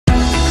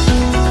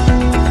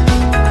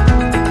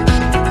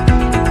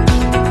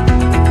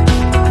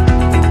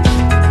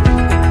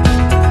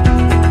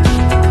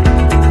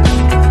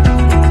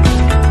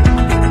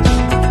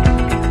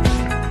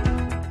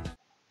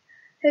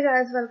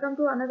guys, welcome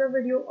to another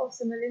video of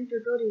Simulink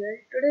tutorial.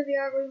 Today we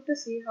are going to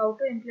see how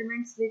to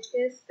implement switch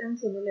case in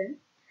Simulink.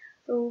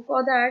 So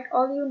for that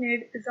all you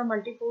need is a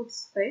multiport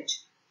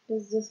switch,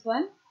 this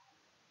one,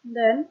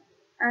 then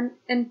an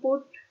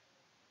input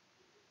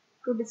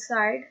to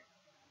decide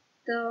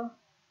the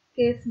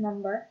case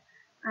number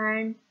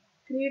and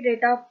 3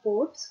 data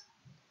ports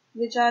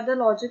which are the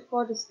logic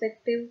for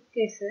respective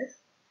cases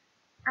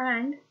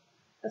and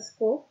a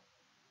scope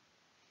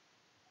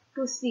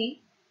to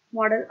see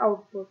model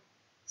output.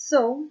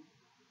 So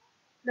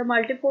the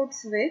multiport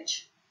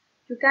switch,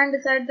 you can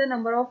decide the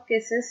number of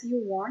cases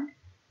you want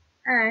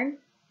and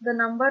the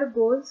number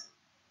goes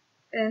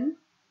in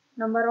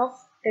number of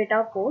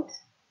data ports.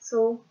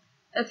 So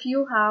if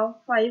you have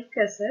 5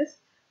 cases,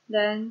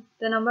 then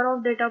the number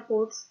of data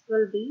ports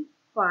will be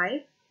 5.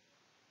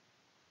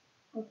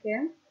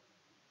 Okay,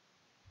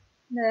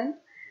 then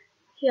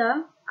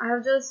here I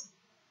have just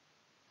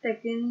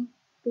taken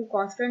 2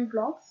 constant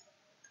blocks.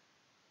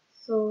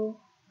 So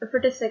if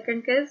it is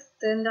second case,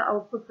 then the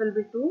output will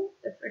be 2.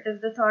 If it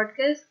is the third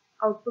case,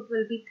 output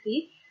will be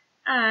 3.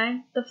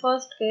 And the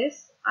first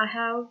case, I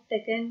have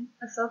taken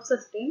a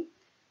subsystem.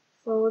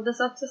 So the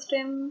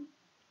subsystem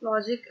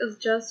logic is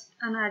just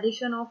an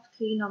addition of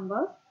 3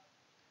 numbers.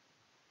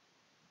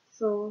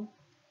 So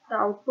the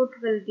output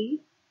will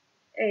be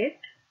 8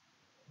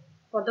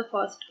 for the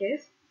first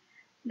case.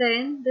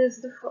 Then there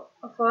is the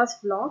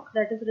first block,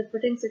 that is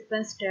repeating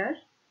sequence star.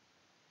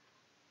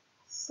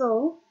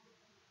 So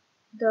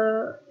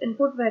the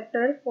input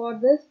vector for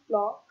this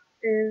block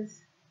is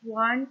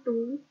 1,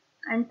 2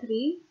 and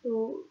 3.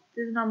 So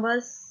these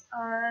numbers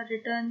are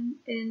written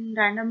in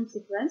random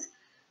sequence.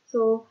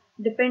 So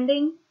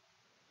depending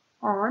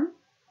on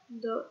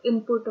the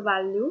input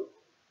value,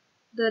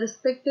 the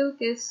respective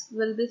case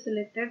will be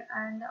selected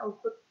and the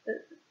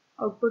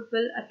output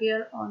will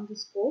appear on the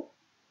scope.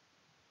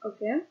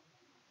 Okay,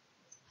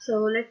 so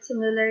let's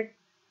simulate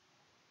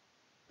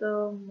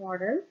the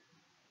model.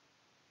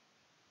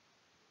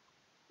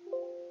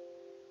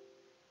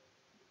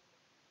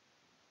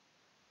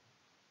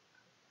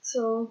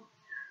 So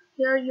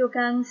here you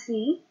can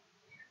see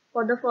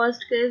for the first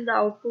case the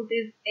output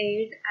is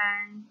 8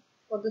 and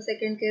for the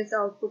second case the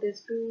output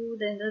is 2,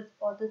 then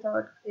for the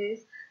third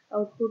case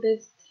output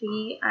is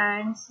 3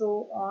 and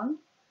so on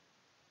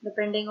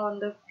depending on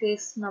the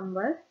case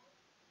number.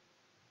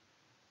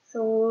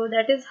 So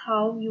that is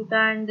how you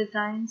can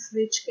design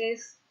switch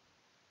case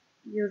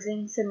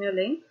using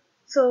Simulink.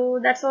 So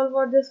that's all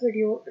for this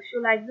video. If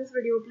you like this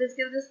video, please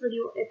give this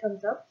video a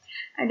thumbs up,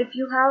 and if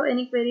you have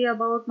any query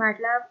about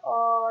MATLAB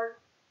or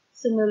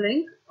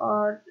Simulink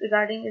or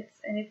regarding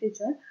its any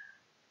feature,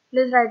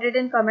 please write it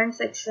in comment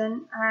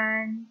section.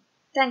 And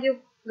thank you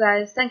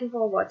guys, thank you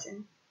for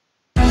watching.